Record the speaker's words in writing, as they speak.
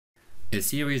A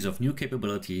series of new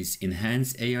capabilities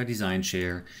enhance AR design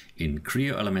share in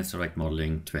Creo Elements Direct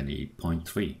Modeling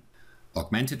 20.3.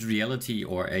 Augmented Reality,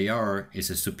 or AR, is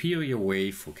a superior way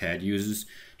for CAD users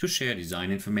to share design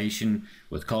information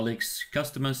with colleagues,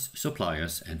 customers,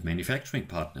 suppliers, and manufacturing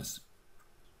partners.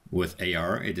 With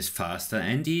AR, it is faster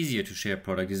and easier to share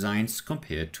product designs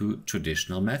compared to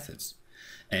traditional methods.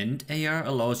 And AR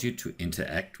allows you to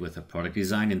interact with a product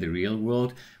design in the real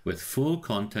world with full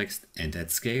context and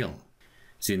at scale.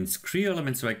 Since Creo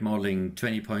Elements Direct Modeling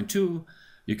 20.2,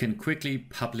 you can quickly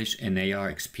publish an AR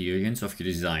experience of your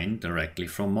design directly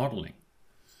from modeling.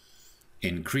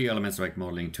 In Creo Elements Direct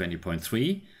Modeling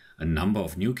 20.3, a number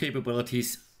of new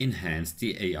capabilities enhance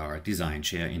the AR design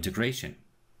share integration.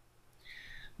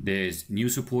 There is new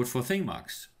support for thing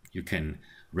marks. You can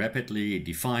rapidly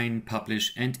define,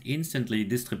 publish, and instantly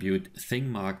distribute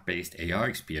thing mark-based AR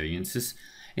experiences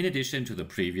in addition to the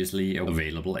previously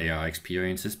available AR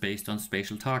experiences based on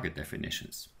spatial target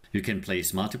definitions. You can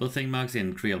place multiple thing marks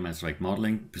in Creo Elements Direct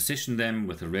Modeling, position them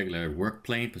with the regular work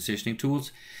plane positioning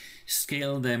tools,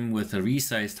 scale them with a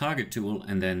resize target tool,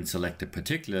 and then select a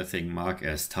particular thing mark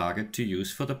as target to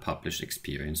use for the published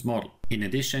experience model. In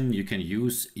addition, you can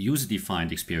use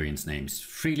user-defined experience names.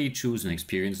 Freely choose an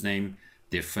experience name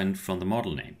different from the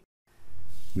model name.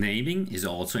 Naming is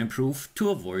also improved to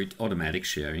avoid automatic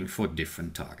sharing for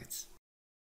different targets.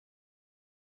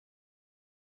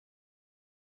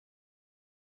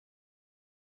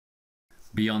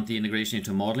 Beyond the integration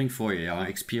into modeling for AR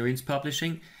experience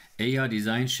publishing, AR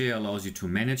Design Share allows you to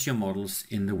manage your models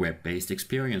in the web-based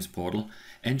experience portal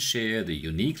and share the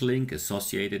unique link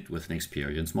associated with an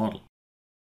experience model.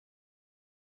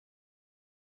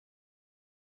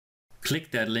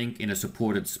 Click that link in a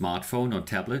supported smartphone or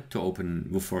tablet to open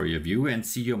Vuforia View and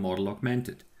see your model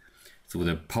augmented. Through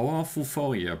the power of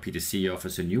Vuforia, PTC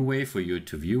offers a new way for you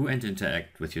to view and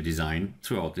interact with your design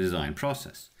throughout the design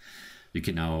process. You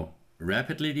can now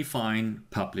rapidly define,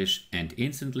 publish, and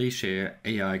instantly share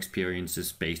AR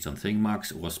experiences based on thing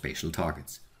marks or spatial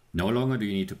targets. No longer do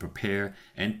you need to prepare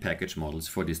and package models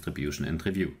for distribution and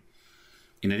review.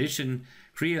 In addition,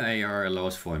 Creo AR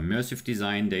allows for immersive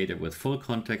design data with full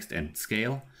context and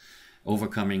scale,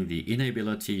 overcoming the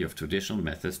inability of traditional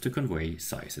methods to convey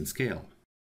size and scale.